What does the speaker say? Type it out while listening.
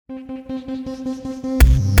This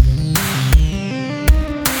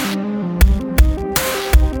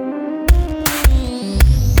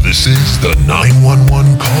is the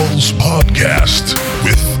 911 Calls Podcast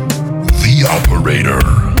with the operator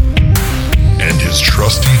and his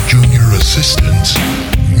trusty junior assistant,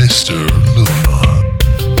 Mr. Luna.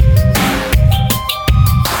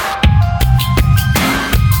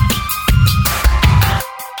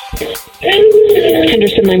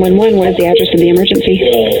 Henderson 911, what is the address of the emergency?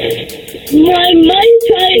 My mind's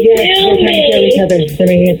trying to kill me. They're trying to kill each other. They're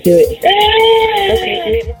making us do it.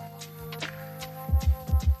 Okay.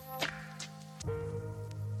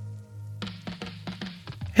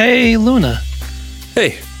 Hey, Luna.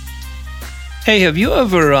 Hey. Hey, have you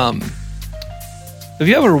ever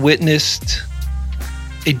witnessed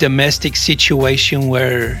a domestic situation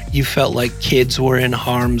where you felt like kids were in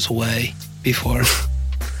harm's way before?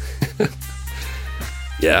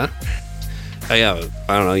 Yeah. I don't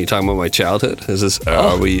know. You talking about my childhood? Is this?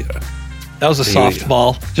 Are we? That was a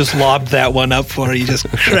softball. Just lobbed that one up for you. Just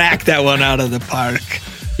cracked that one out of the park.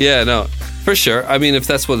 Yeah, no, for sure. I mean, if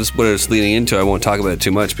that's what it's leading into, I won't talk about it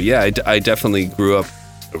too much. But yeah, I definitely grew up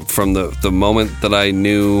from the moment that I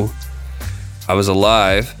knew I was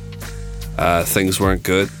alive. Things weren't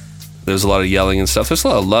good. There's a lot of yelling and stuff. There's a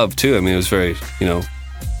lot of love too. I mean, it was very,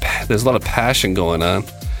 there's a lot of passion going on.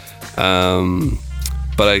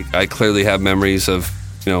 But I clearly have memories of,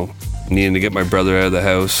 needing to get my brother out of the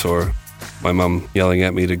house or my mom yelling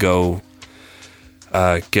at me to go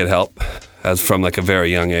get help as from like a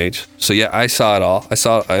very young age. So yeah, I saw it all.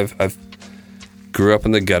 I've grew up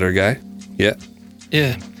in the gutter, guy. Yeah.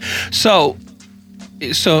 Yeah. So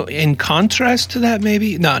in contrast to that,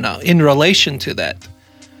 maybe? No, in relation to that,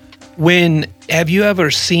 have you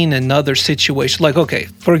ever seen another situation? Like, okay,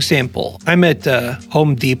 for example, I'm at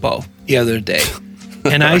Home Depot the other day.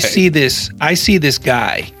 And I see this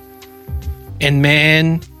guy, and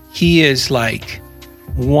man, he is like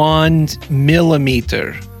 1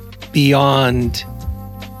 millimeter beyond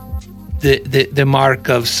the mark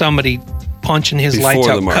of somebody punching his Before lights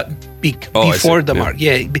the out mark. before the mark.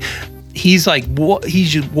 Yeah, he's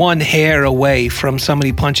just one hair away from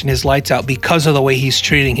somebody punching his lights out because of the way he's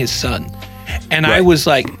treating his son. And right. I was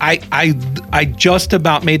like, I just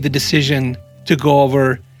about made the decision to go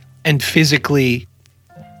over and physically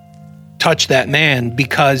touch that man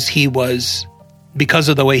because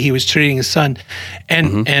of the way he was treating his son.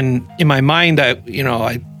 And and in my mind, I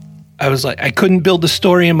was like, I couldn't build the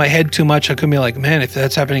story in my head too much. I couldn't be like, man, if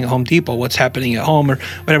that's happening at Home Depot, what's happening at home or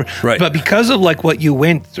whatever. Right. But because of like what you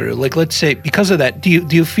went through, like let's say because of that, do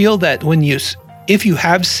you feel that if you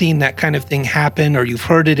have seen that kind of thing happen or you've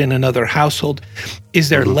heard it in another household, is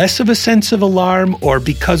there less of a sense of alarm, or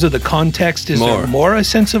because of the context, is there more a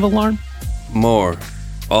sense of alarm? More.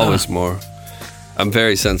 Always more. I'm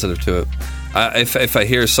very sensitive to it. If I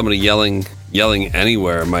hear somebody yelling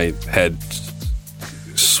anywhere, my head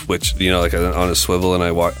switch, like on a swivel, and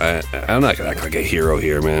I walk. I'm not gonna act like a hero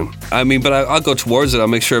here, man. I mean, but I'll go towards it. I'll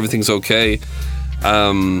make sure everything's okay.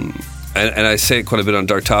 And I say it quite a bit on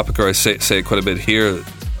Dark Topic, or I say it quite a bit here.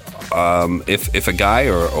 If a guy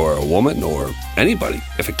or a woman or anybody,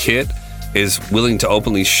 if a kid is willing to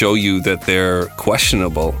openly show you that they're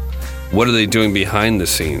questionable, what are they doing behind the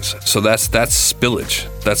scenes? So that's spillage.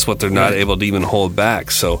 That's what they're not able to even hold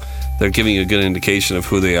back. So they're giving you a good indication of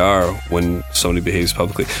who they are when somebody behaves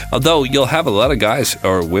publicly. Although you'll have a lot of guys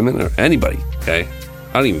or women or anybody, okay?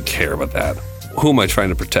 I don't even care about that. Who am I trying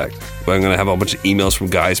to protect? Well, I'm going to have a bunch of emails from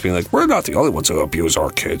guys being like, we're not the only ones who abuse our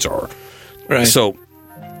kids. Right. So,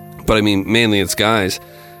 but I mean, mainly it's guys.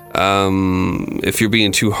 If you're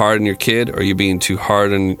being too hard on your kid or you're being too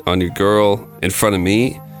hard on your girl in front of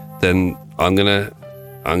me, then we're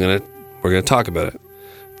gonna talk about it.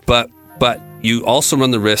 But you also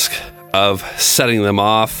run the risk of setting them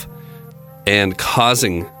off and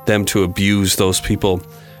causing them to abuse those people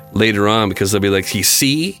later on, because they'll be like, you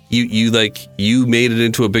see, you made it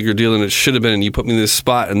into a bigger deal than it should have been, and you put me in this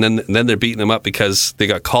spot, and then they're beating them up because they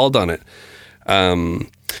got called on it.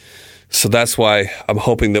 So that's why I'm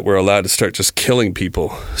hoping that we're allowed to start just killing people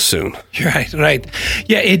soon. Right.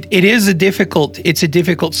 Yeah, it is a difficult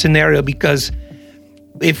scenario, because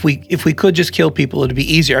if we could just kill people, it'd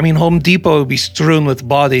be easier. I mean, Home Depot would be strewn with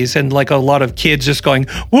bodies and like a lot of kids just going,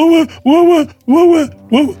 whoa, whoa, whoa, whoa,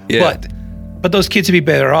 whoa. Yeah. But those kids would be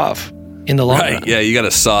better off in the long run. Yeah, you got a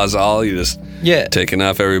Sawzall. You just taking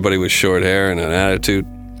off everybody with short hair and an attitude.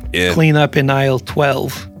 Yeah. Clean up in aisle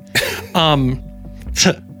 12.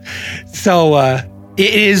 So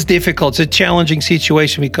it is difficult. It's a challenging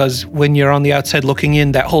situation, because when you're on the outside looking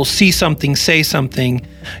in, that whole see something, say something,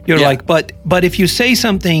 you're like, but if you say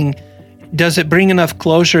something does it bring enough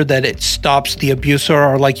closure that it stops the abuse,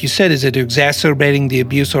 or like you said, is it exacerbating the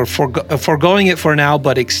abuse, or foregoing it for now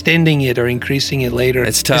but extending it or increasing it later?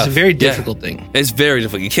 It's tough. It's a very difficult thing. It's very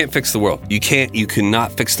difficult. You can't fix the world. You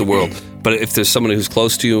cannot fix the world. But if there's someone who's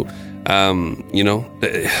close to you, oh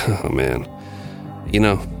man,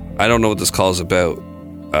 I don't know what this call is about.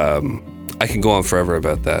 I can go on forever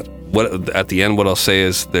about that. What at the end, what I'll say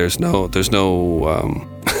is there's no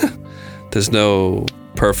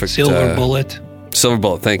perfect silver bullet. Silver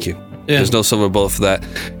bullet. Thank you. Yeah. There's no silver bullet for that,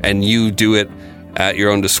 and you do it at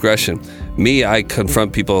your own discretion. Me, I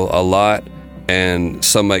confront people a lot, and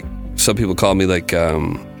some people call me like a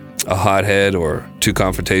hothead or too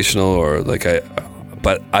confrontational, or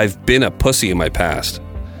but I've been a pussy in my past.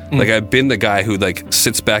 Like I've been the guy who like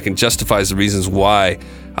sits back and justifies the reasons why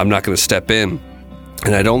I'm not going to step in,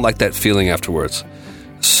 and I don't like that feeling afterwards.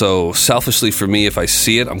 So selfishly for me, if I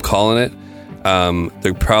see it, I'm calling it.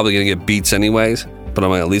 They're probably going to get beats anyways, but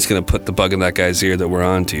I'm at least going to put the bug in that guy's ear that we're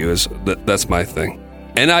on to you. That's my thing.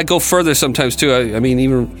 And I go further sometimes too. I mean,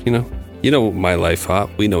 even, you know my life, huh?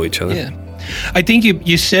 We know each other. Yeah. I think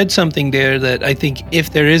you said something there that I think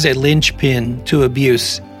if there is a linchpin to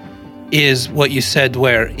abuse is what you said,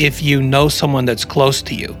 where if you know someone that's close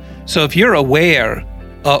to you. So if you're aware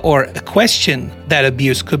or question that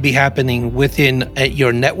abuse could be happening within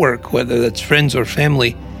your network, whether that's friends or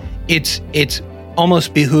family, it's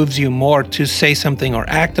almost behooves you more to say something or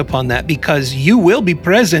act upon that, because you will be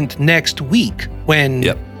present next week when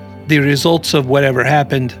the results of whatever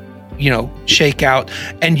happened, shake out,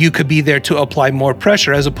 and you could be there to apply more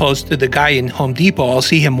pressure, as opposed to the guy in Home Depot. I'll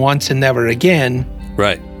see him once and never again.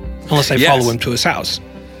 Right. Unless I follow him to his house.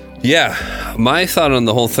 Yeah, my thought on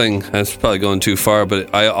the whole thing, that's probably going too far,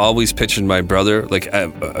 but I always pictured my brother, like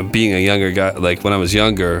being a younger guy, like when I was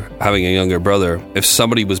younger, having a younger brother, if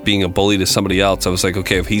somebody was being a bully to somebody else, I was like,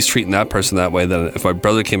 okay, if he's treating that person that way, then if my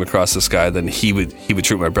brother came across this guy, then he would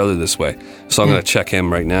treat my brother this way. So I'm going to check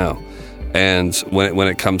him right now. And when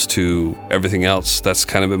it comes to everything else, that's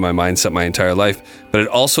kind of been my mindset my entire life. But it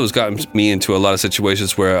also has gotten me into a lot of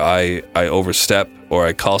situations where I overstep, or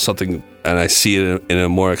I call something and I see it in a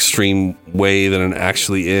more extreme way than it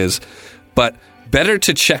actually is. But better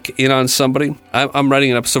to check in on somebody. I'm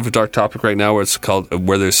writing an episode for Dark Topic right now where it's called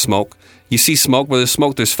Where There's Smoke. You see smoke, where there's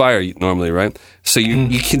smoke, there's fire normally, right? So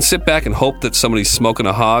you can sit back and hope that somebody's smoking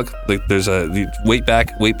a hog. Like you wait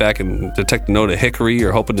back and detect a note of hickory.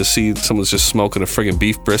 You're hoping to see someone's just smoking a friggin'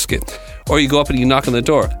 beef brisket. Or you go up and you knock on the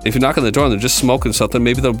door. If you knock on the door and they're just smoking something,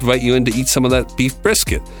 maybe they'll invite you in to eat some of that beef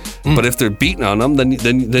brisket. But if they're beating on them, then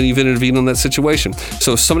you've intervened on that situation.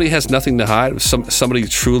 So if somebody has nothing to hide, if somebody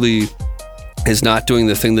truly is not doing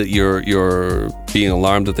the thing that you're being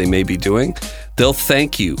alarmed that they may be doing, they'll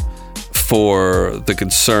thank you for the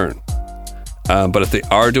concern. But if they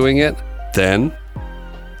are doing it, then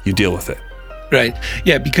you deal with it. Right.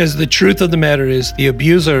 Yeah, because the truth of the matter is the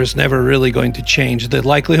abuser is never really going to change. The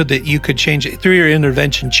likelihood that you could change it through your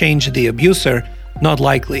intervention, change the abuser, not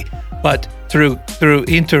likely. But through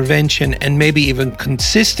intervention, and maybe even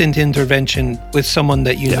consistent intervention with someone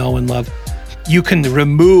that you know and love, you can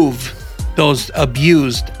remove those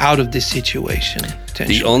abused out of this situation.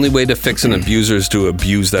 The only way to fix an abuser is to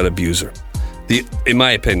abuse that abuser. In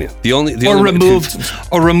my opinion,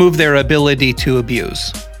 remove their ability to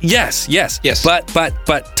abuse. Yes.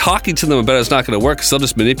 But talking to them about it's not going to work, because they'll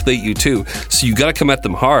just manipulate you too. So you got to come at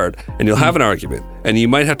them hard, and you'll have an argument, and you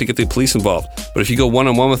might have to get the police involved. But if you go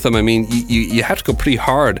one-on-one with them, I mean, you have to go pretty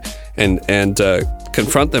hard and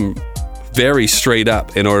confront them very straight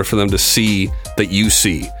up in order for them to see that you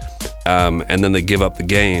see, and then they give up the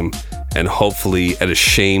game and hopefully at a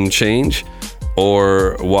shame change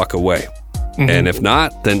or walk away. And if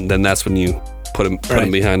not, then that's when you put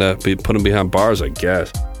them behind bars, I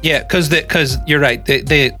guess. Yeah, because you're right.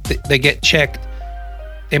 They get checked.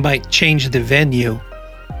 They might change the venue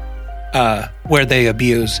where they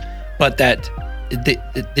abuse, but that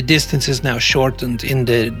the distance is now shortened in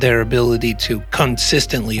their ability to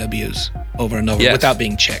consistently abuse over and over without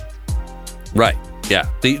being checked. Right. Yeah,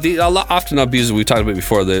 often abusers we talked about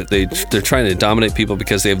before. They're trying to dominate people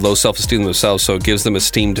because they have low self-esteem themselves, so it gives them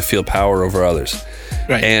esteem to feel power over others.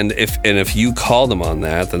 Right. And if you call them on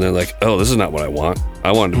that, then they're like, "Oh, this is not what I want.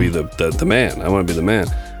 I want to be the man. I want to be the man."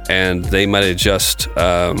 And they might adjust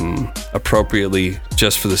appropriately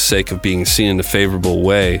just for the sake of being seen in a favorable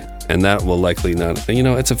way, and that will likely not.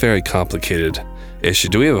 It's a very complicated issue.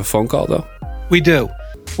 Do we have a phone call though? We do.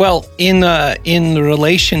 Well, in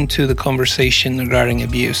relation to the conversation regarding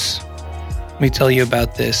abuse, let me tell you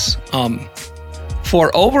about this.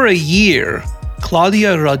 For over a year,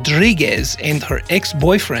 Claudia Rodriguez and her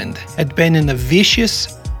ex-boyfriend had been in a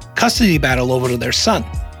vicious custody battle over their son.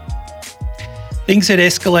 Things had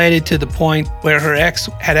escalated to the point where her ex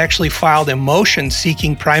had actually filed a motion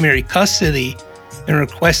seeking primary custody and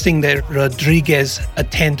requesting that Rodriguez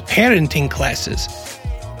attend parenting classes,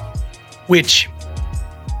 which,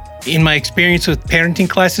 in my experience with parenting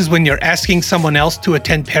classes, when you're asking someone else to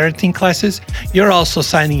attend parenting classes, you're also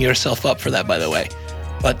signing yourself up for that, by the way.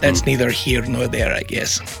 But that's neither here nor there, I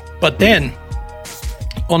guess. But then,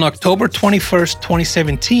 on October 21st,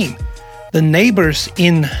 2017, the neighbors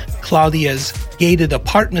in Claudia's gated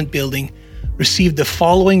apartment building received the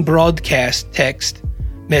following broadcast text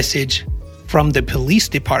message from the police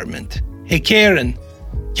department. Hey, Karen,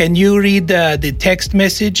 can you read the text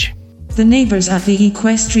message? The neighbors at the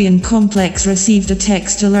equestrian complex received a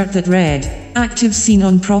text alert that read, "Active scene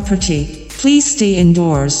on property. Please stay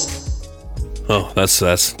indoors." Oh,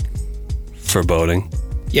 that's foreboding.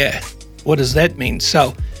 Yeah, what does that mean?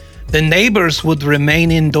 So, the neighbors would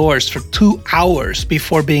remain indoors for 2 hours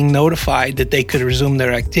before being notified that they could resume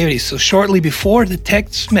their activities. So shortly before the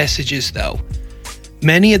text messages, though,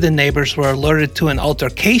 many of the neighbors were alerted to an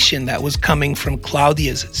altercation that was coming from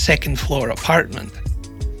Claudia's second-floor apartment.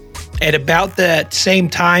 At about that same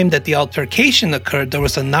time that the altercation occurred, there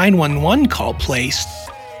was a 911 call placed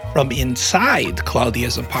from inside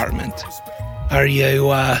Claudia's apartment. Are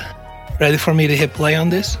you ready for me to hit play on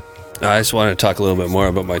this? I just want to talk a little bit more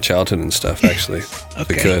about my childhood and stuff, actually. If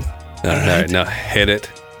we could. All right, now hit it.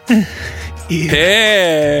 Hit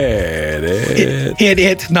it. Hit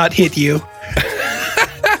it, not hit you.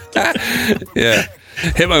 Yeah.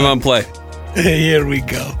 Hit my mom play. Here we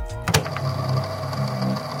go.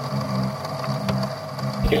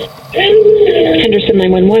 Henderson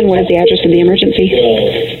 911, what is the address of the emergency?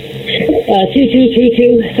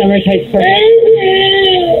 2222 Summers Heights Park.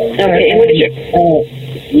 Okay, and what is your...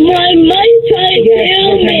 My mind's trying to Yes, kill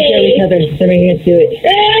we're trying to kill me. each other. They're making us do it.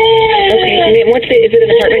 Okay, and then is it an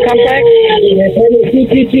apartment complex?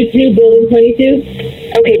 2222 Building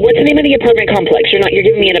 22. Okay, what's the name of the apartment complex? You're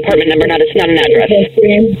giving me an apartment number, not an address.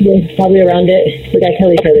 We're probably around it. We gotta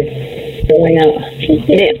kill each other. Going out.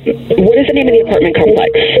 What is the name of the apartment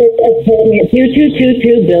complex?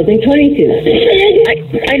 2222 Building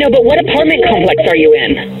 22. I know, but what apartment complex are you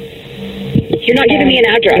in? You're not giving me an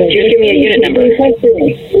address. You're just giving me a unit number.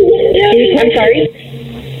 I'm sorry?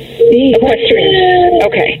 Equestrian.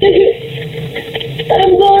 Okay.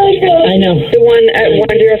 I know. The one at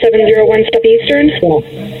 10701 Step Eastern?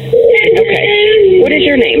 Yeah. Okay. What is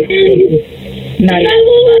your name? Nice.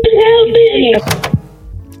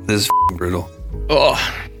 This is brutal. Oh.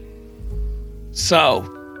 So,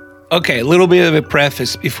 okay, a little bit of a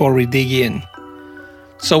preface before we dig in.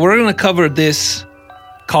 So we're going to cover this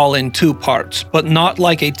call in 2 parts, but not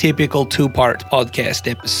like a typical 2-part podcast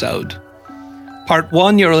episode. Part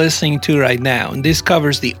 1 you're listening to right now, and this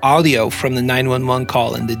covers the audio from the 911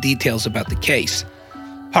 call and the details about the case.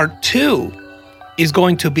 Part 2 is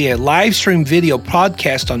going to be a live stream video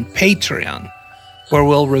podcast on Patreon, where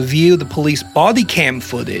we'll review the police body cam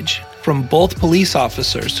footage from both police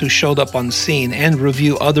officers who showed up on scene and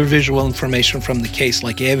review other visual information from the case,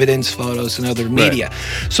 like evidence, photos, and other media.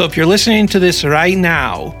 Right. So if you're listening to this right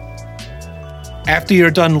now, after you're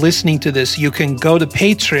done listening to this, you can go to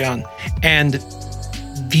Patreon and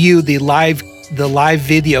view the live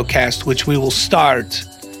video cast, which we will start.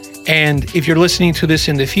 And if you're listening to this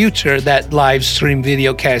in the future, that live stream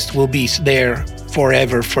video cast will be there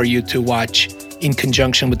forever for you to watch in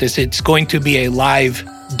conjunction with this. It's going to be a live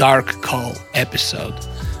dark call episode.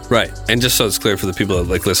 Right. And just so it's clear for the people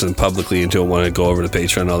that listen publicly and don't want to go over to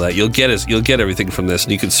Patreon and all that, you'll get everything from this,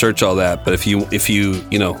 and you can search all that. But if you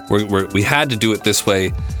we had to do it this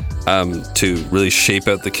way to really shape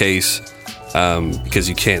out the case, because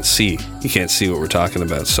you can't see what we're talking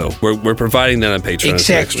about. So we're providing that on Patreon.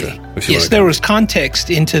 Exactly. Extra, yes, there was context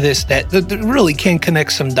into this that really can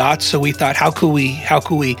connect some dots. So we thought, how could we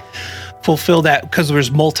fulfill that, because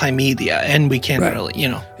there's multimedia and we can't really,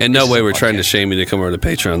 And no way we're trying to shame you to come over to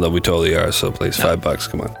Patreon, though we totally are. So please, $5,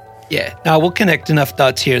 come on. Yeah. Now we'll connect enough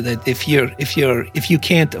dots here that if you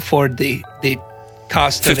can't afford the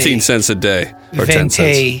cost 15 of cents a day or 10 cents.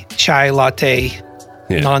 Venti chai latte,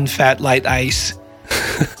 non-fat light ice,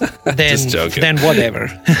 then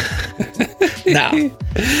whatever. No,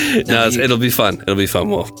 it'll be fun. It'll be fun.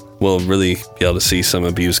 We'll really be able to see some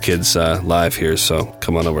abused kids live here. So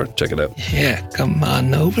come on over, check it out. Yeah, come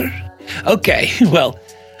on over. Okay, well,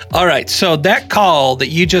 all right. So that call that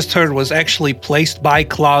you just heard was actually placed by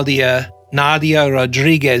Nadia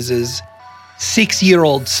Rodriguez's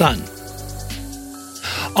 6-year-old son.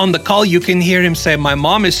 On the call, you can hear him say, "My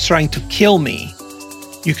mom is trying to kill me."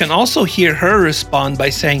 You can also hear her respond by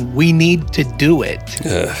saying, "We need to do it."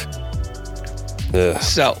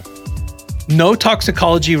 So, no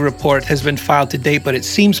toxicology report has been filed to date, but it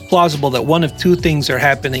seems plausible that one of two things are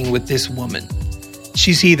happening with this woman.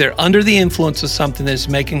 She's either under the influence of something that's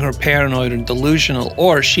making her paranoid and delusional,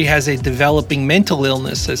 or she has a developing mental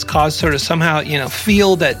illness that's caused her to somehow,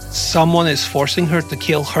 feel that someone is forcing her to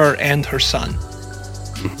kill her and her son.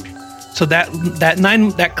 So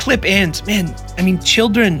that clip ends. Man, I mean,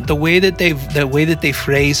 children, the way that they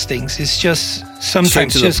phrase things is just sometimes straight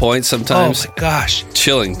to the point. Sometimes, oh my gosh,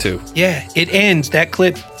 chilling too. Yeah, it ends. That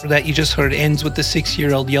clip that you just heard ends with the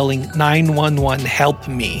 6-year-old yelling, "911, help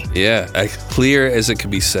me!" Yeah, as clear as it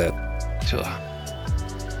could be said.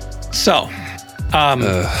 So,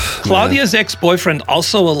 Claudia's ex-boyfriend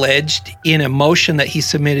also alleged in a motion that he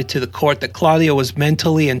submitted to the court that Claudia was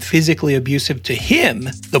mentally and physically abusive to him,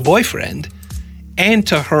 the boyfriend, and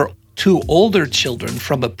to her 2 older children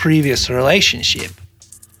from a previous relationship.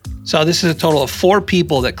 So this is a total of 4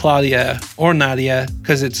 people that Claudia, or Nadia,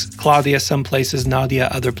 because it's Claudia some places, Nadia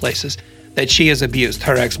other places, that she has abused.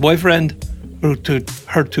 Her ex-boyfriend, her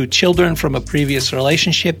 2 children from a previous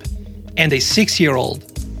relationship, and a 6-year-old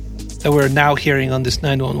that we're now hearing on this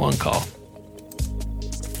 911 call.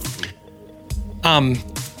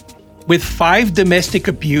 With 5 domestic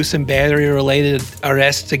abuse and battery-related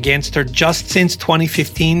arrests against her just since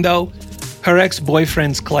 2015, though, her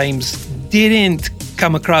ex-boyfriend's claims didn't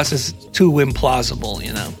come across as too implausible,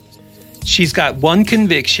 She's got 1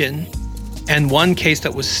 conviction and 1 case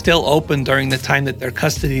that was still open during the time that their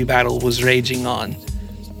custody battle was raging on.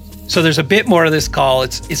 So there's a bit more of this call.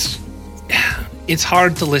 It's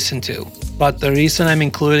hard to listen to, but the reason I'm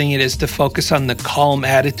including it is to focus on the calm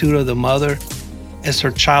attitude of the mother as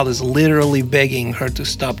her child is literally begging her to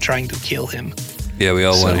stop trying to kill him. Yeah, we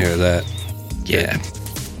all want to hear that. Yeah.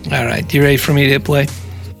 All right. You ready for me to hit play?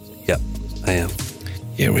 Yep, I am.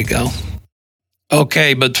 Here we go.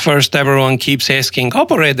 Okay, but first everyone keeps asking,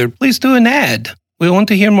 "Operator, please do an ad. We want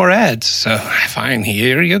to hear more ads." So fine,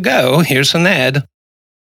 here you go. Here's an ad.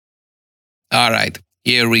 All right,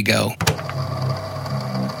 here we go.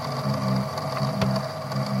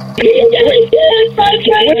 What's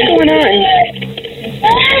going on?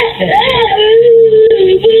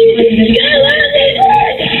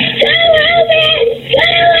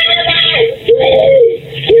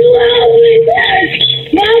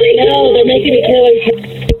 No, they're making me kill him.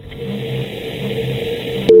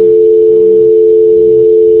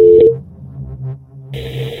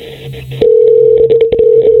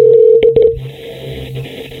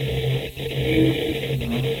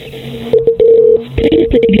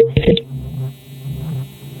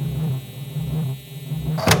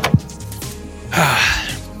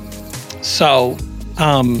 So,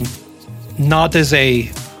 not as a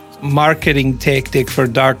marketing tactic for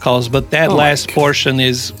Dark Calls, but that last portion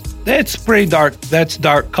that's pretty dark. That's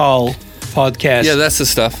Dark Call podcast. Yeah, that's the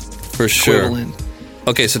stuff for sure. Equivalent.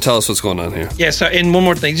 Okay, so tell us what's going on here. Yeah, so and one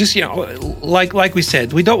more thing, just like we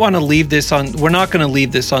said, we don't want to leave this on. We're not going to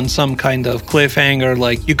leave this on some kind of cliffhanger,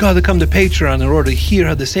 like you got to come to Patreon in order to hear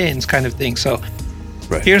how this ends, kind of thing. So,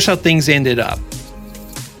 Here's how things ended up.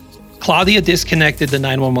 Claudia disconnected the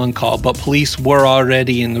 911 call, but police were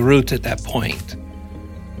already en route at that point.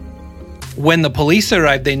 When the police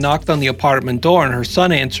arrived, they knocked on the apartment door and her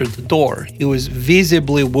son answered the door. He was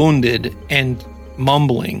visibly wounded and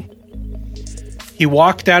mumbling. He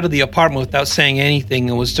walked out of the apartment without saying anything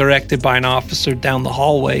and was directed by an officer down the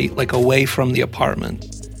hallway, like away from the apartment.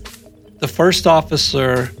 The first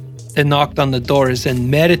officer that knocked on the door is then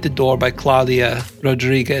met at the door by Claudia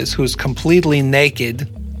Rodriguez, who's completely naked,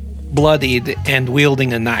 bloodied, and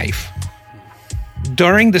wielding a knife.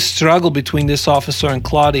 During the struggle between this officer and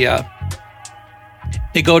Claudia,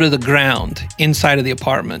 they go to the ground inside of the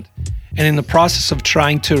apartment. And in the process of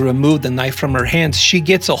trying to remove the knife from her hands, she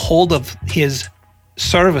gets a hold of his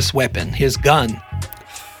service weapon, his gun.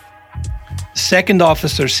 The second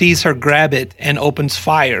officer sees her grab it and opens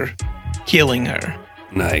fire, killing her.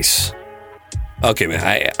 Nice. Okay,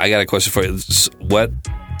 man, I got a question for you. What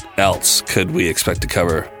else could we expect to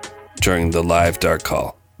cover during the live Dark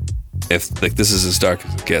Call? If this is as dark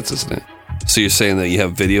as it gets, isn't it? So you're saying that you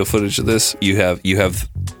have video footage of this? You have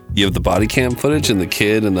the body cam footage and the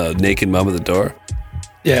kid and the naked mom at the door?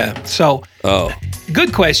 Yeah. So,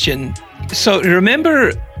 good question. So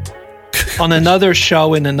remember on another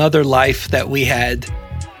show in another life that we had,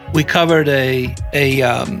 we covered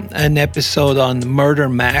an episode on Murder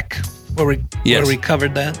Mac where we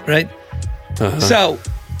covered that, right? Uh-huh. So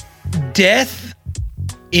death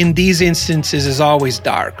in these instances is always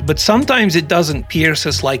dark, but sometimes it doesn't pierce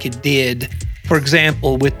us like it did for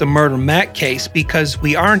example, with the Murder Mac case, because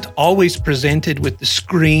we aren't always presented with the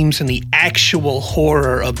screams and the actual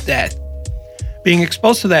horror of death. Being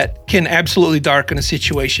exposed to that can absolutely darken a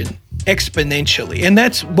situation exponentially. And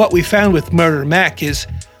that's what we found with Murder Mac is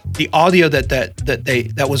the audio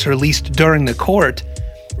that was released during the court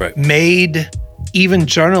made even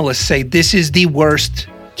journalists say this is the worst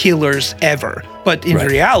killers ever. But in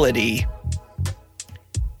reality,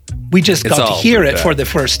 we just got to hear it for the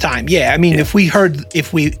first time. Yeah, I mean, if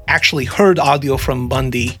we actually heard audio from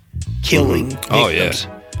Bundy killing victims.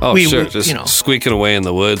 Just squeaking away in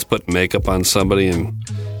the woods, putting makeup on somebody and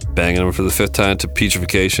banging them for the 5th time to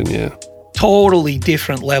putrefaction, Totally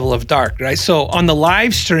different level of dark, right? So on the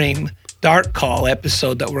live stream Dark Call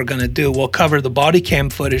episode that we're going to do, we'll cover the body cam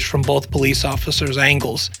footage from both police officers'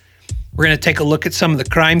 angles. We're going to take a look at some of the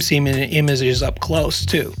crime scene images up close,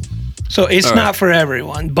 too. So it's not for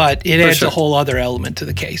everyone, but it adds a whole other element to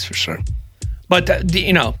the case for sure. But,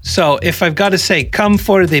 so if I've got to say, come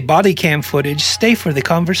for the body cam footage, stay for the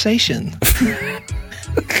conversation.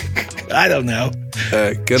 I don't know.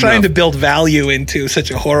 Trying to build value into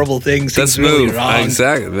such a horrible thing seems really wrong.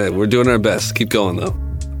 Exactly. We're doing our best. Keep going, though.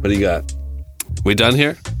 What do you got? We done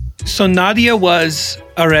here? So Nadia was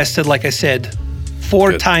arrested, like I said,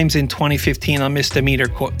 4 times in 2015 on misdemeanor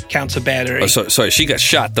counts of battery. Oh, sorry. She got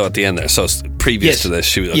shot, though, at the end there. So previous to this,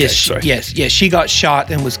 she was... Yes, she got shot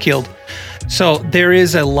and was killed. So there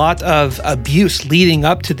is a lot of abuse leading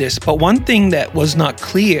up to this. But one thing that was not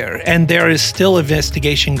clear, and there is still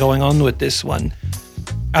investigation going on with this one,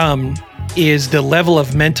 is the level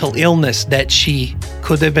of mental illness that she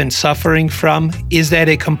could have been suffering from. Is that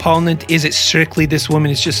a component? Is it strictly this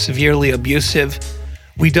woman is just severely abusive?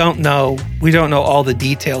 We don't know. We don't know all the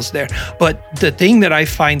details there. But the thing that I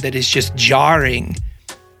find that is just jarring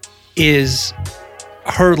is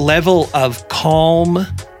her level of calm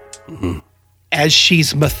as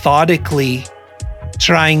she's methodically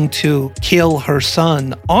trying to kill her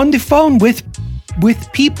son on the phone with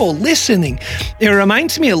people listening. It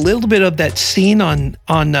reminds me a little bit of that scene on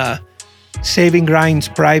Saving Ryan's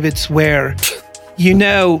Privates where,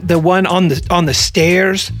 the one on the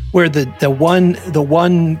stairs where the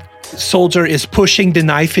one soldier is pushing the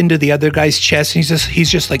knife into the other guy's chest, and he's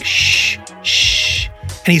just like shh,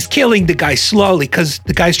 and he's killing the guy slowly because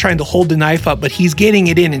the guy's trying to hold the knife up, but he's getting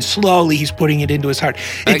it in, and slowly he's putting it into his heart.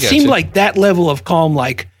 It seemed like that level of calm.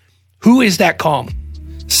 Like, who is that calm?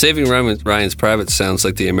 Saving Ryan's Privates sounds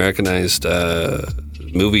like the Americanized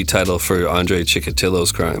movie title for Andre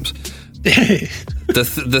Chikatilo's crimes.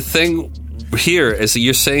 The thing here is that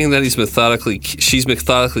you're saying that she's methodically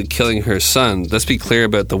killing her son. Let's be clear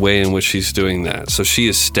about the way in which she's doing that. So she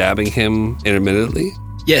is stabbing him intermittently?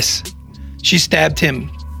 Yes. She stabbed him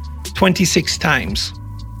 26 times.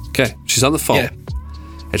 Okay. She's on the phone. Yeah.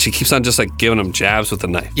 And she keeps on just like giving him jabs with a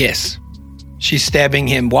knife. Yes. She's stabbing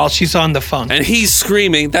him while she's on the phone. And he's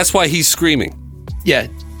screaming. That's why he's screaming. Yeah.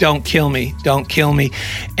 Don't kill me. Don't kill me.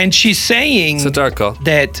 And she's saying it's a dark call.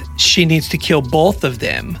 That she needs to kill both of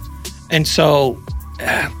them. And so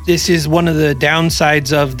this is one of the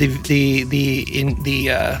downsides of the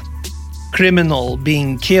criminal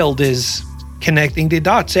being killed is connecting the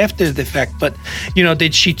dots after the fact. But,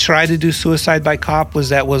 did she try to do suicide by cop? Was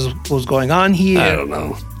that what was going on here? I don't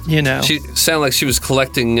know. She sounded like she was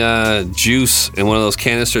collecting juice in one of those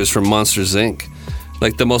canisters from Monsters, Inc.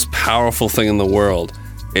 Like the most powerful thing in the world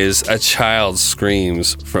is a child's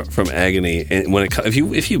screams from agony. And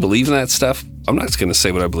if you believe in that stuff, I'm not going to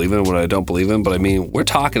say what I believe in and what I don't believe in, but I mean, we're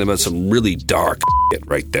talking about some really dark shit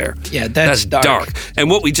right there. Yeah, that's dark.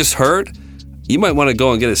 And what we just heard, you might want to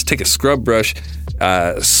go and take a scrub brush,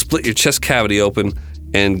 split your chest cavity open,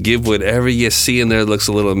 and give whatever you see in there that looks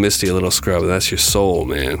a little misty, a little scrub. That's your soul,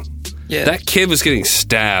 man. Yeah. That kid was getting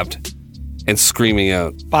stabbed and screaming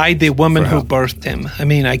out. By the woman who birthed him. I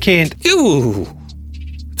mean, I can't... Ew.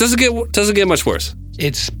 Doesn't get much worse.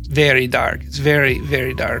 It's very dark. It's very,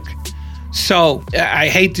 very dark. So, I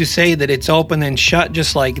hate to say that it's open and shut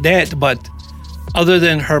just like that, but other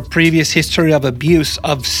than her previous history of abuse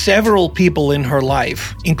of several people in her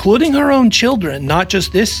life, including her own children, not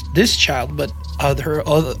just this child, but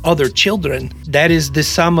other children, that is the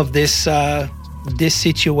sum of this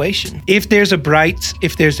situation. If there's a bright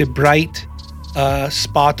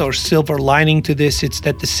spot or silver lining to this, it's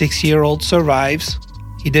that the 6-year-old survives.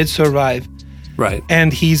 He did survive, right?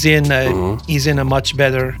 And he's in a much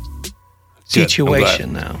better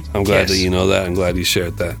situation now. I'm glad that you know that. I'm glad you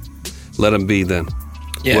shared that. Let him be then.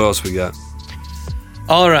 Yeah. What else we got?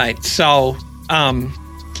 All right. So,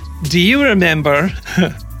 do you remember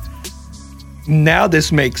now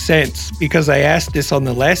this makes sense because I asked this on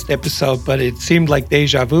the last episode, but it seemed like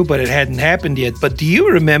deja vu, but it hadn't happened yet. But do you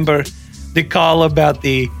remember the call about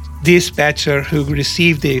the dispatcher who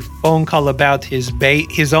received a phone call about his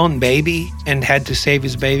own baby and had to save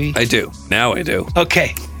his baby? I do. Now I do.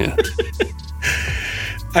 Okay. Yeah.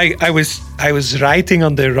 I was writing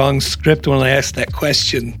on the wrong script when I asked that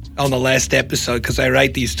question on the last episode because I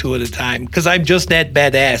write these two at a time because I'm just that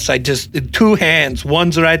badass. I just two hands.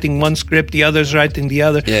 One's writing one script, the other's writing the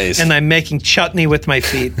other, and I'm making chutney with my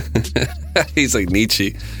feet. He's like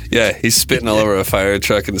Nietzsche. Yeah, he's spitting all over a fire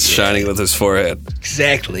truck and shining with his forehead.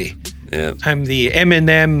 Exactly. Yeah. I'm the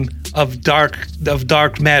Eminem of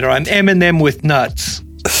dark matter. I'm Eminem with nuts.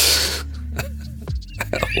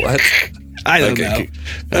 What? I don't know.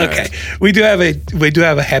 Okay, right. We do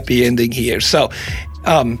have a happy ending here. So,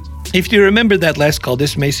 if you remember that last call,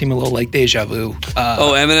 this may seem a little like deja vu.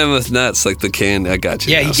 Eminem with nuts, like the can. I got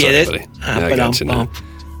you. Yeah, you get it. Buddy. I got you now.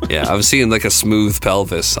 Yeah, I was seeing like a smooth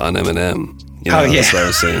pelvis on Eminem. You know, that's what I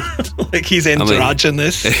was saying. Like he's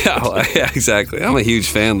androgynous. Yeah, exactly. I'm a huge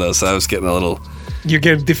fan though, so I was getting a little. You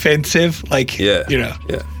get defensive, like Yeah.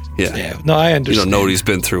 No, I understand. You don't know what he's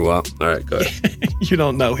been through. All right, go ahead. You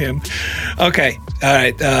don't know him. Okay. All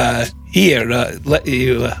right. Here, what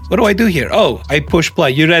do I do here? Oh, I push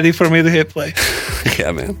play. You ready for me to hit play?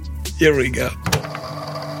 Yeah, man. Here we go.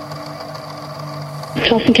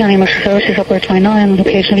 Charleston County Emergency Services, Upper 29,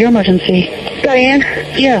 location of your emergency. Diane?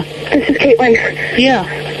 Yeah. This is Caitlin. Yeah.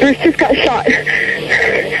 Bruce just got shot.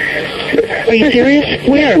 Are you serious?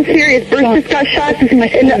 Where? I'm serious. Bruce just got shot in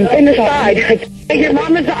the side. Hey, your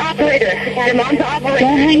mom is the operator. Your mom's the operator.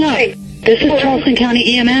 Don't hang up. This is Charleston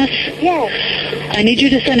County EMS. Yes. I need you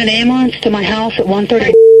to send an ambulance to my house at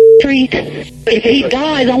 130 Street. If he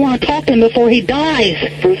dies, I want to talk to him before he dies.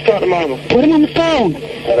 Bruce, talk to Mama. Put him on the phone.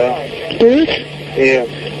 Hello? Bruce? Yeah.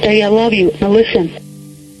 Daddy, I love you. Now listen.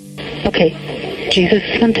 Okay. Jesus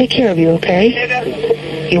is going to take care of you,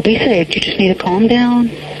 okay? You'll be saved. You just need to calm down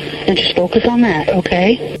and just focus on that,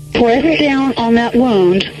 okay? Press down on that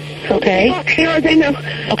wound, okay?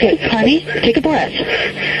 Okay, honey, take a breath.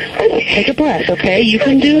 Take a breath, okay? You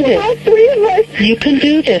can do this. You can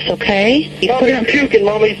do this, okay? Mama, he's puking,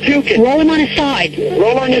 Mama, he's puking. Roll him on his side.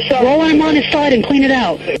 Roll on your side. Roll him on his side and clean it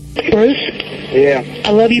out. Bruce? Yeah.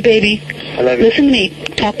 I love you, baby. I love you. Listen to me.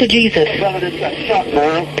 Talk to Jesus. Huh?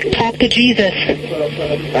 Talk to Jesus.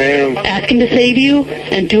 I am. Ask him to save you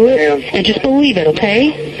and do it and just believe it,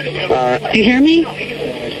 okay? Do you hear me?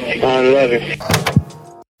 I love you.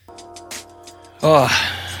 Oh.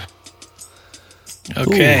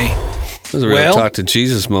 Okay. This is a real talk to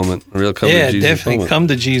Jesus moment. A real come to Jesus definitely moment. Come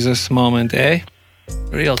to Jesus moment, eh?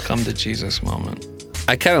 Real come to Jesus moment.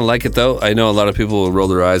 I kind of like it though. I know a lot of people will roll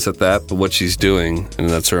their eyes at that, but what she's doing, and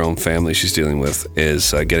that's her own family she's dealing with,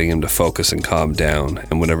 is getting him to focus and calm down,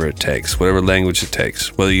 and whatever it takes, whatever language it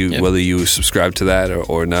takes, whether you subscribe to that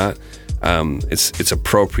or not, it's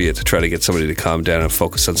appropriate to try to get somebody to calm down and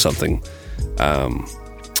focus on something,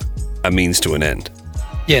 a means to an end.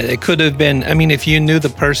 Yeah, it could have been. I mean, if you knew the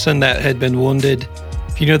person that had been wounded,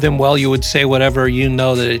 if you knew them well, you would say whatever you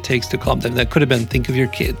know that it takes to calm them. That could have been think of your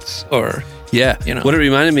kids or. Yeah, you know. What it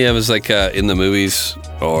reminded me of is like in the movies,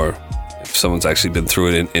 or if someone's actually been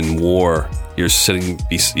through it in war, you're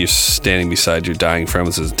standing beside your dying friend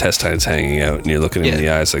with his intestines hanging out, and you're looking him in the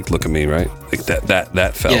eyes, like, look at me, right? Like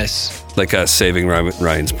that felt like a Saving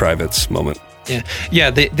Ryan's Privates moment.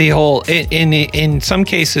 Yeah. The whole in some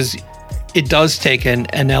cases, it does take an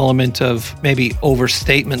element of maybe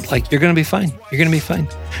overstatement, like you're going to be fine,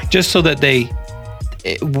 just so that they.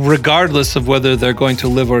 Regardless of whether they're going to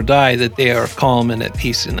live or die, that they are calm and at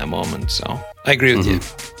peace in that moment. So I agree with you.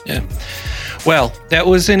 Yeah. Well, that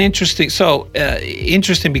was an interesting. So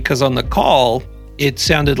interesting because on the call, it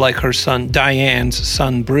sounded like her son, Diane's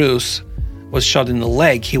son, Bruce, was shot in the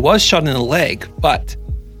leg. He was shot in the leg, but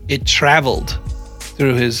it traveled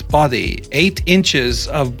through his body. 8 inches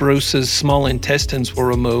of Bruce's small intestines were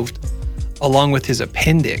removed, along with his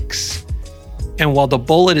appendix. And while the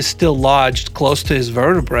bullet is still lodged close to his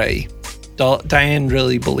vertebrae, Diane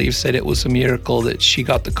really believes that it was a miracle that she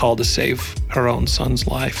got the call to save her own son's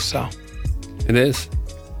life. So it is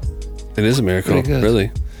a miracle, really.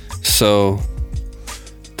 So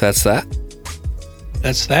that's that.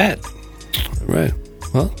 Right.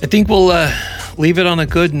 Well, I think we'll leave it on a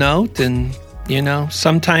good note. And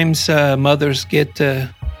sometimes mothers get to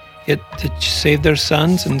save their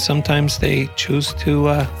sons, and sometimes they choose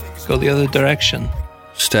to go the other direction.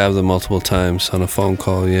 Stab them multiple times on a phone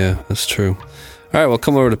call. Yeah, that's true. All right, well,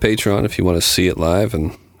 come over to Patreon if you want to see it live,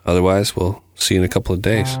 and otherwise, we'll see you in a couple of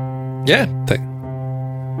days. Yeah. Thanks.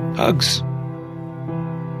 Hugs.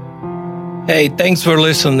 Hey, thanks for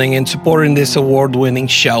listening and supporting this award-winning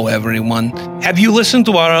show, everyone. Have you listened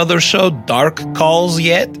to our other show, Dark Calls,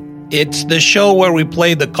 yet? It's the show where we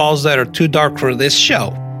play the calls that are too dark for this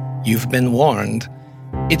show. You've been warned.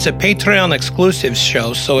 It's a Patreon exclusive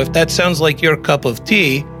show, so if that sounds like your cup of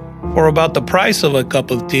tea, for about the price of a cup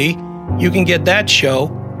of tea, you can get that show,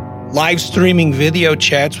 live streaming video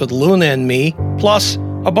chats with Luna and me, plus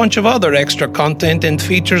a bunch of other extra content and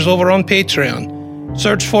features over on Patreon.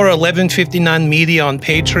 Search for 1159 Media on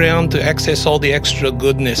Patreon to access all the extra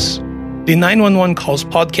goodness. The 911 Calls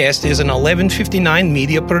podcast is an 1159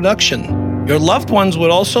 Media production. Your loved ones would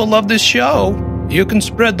also love this show. You can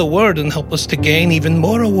spread the word and help us to gain even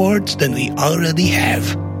more awards than we already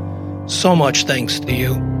have. So much thanks to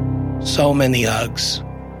you. So many hugs.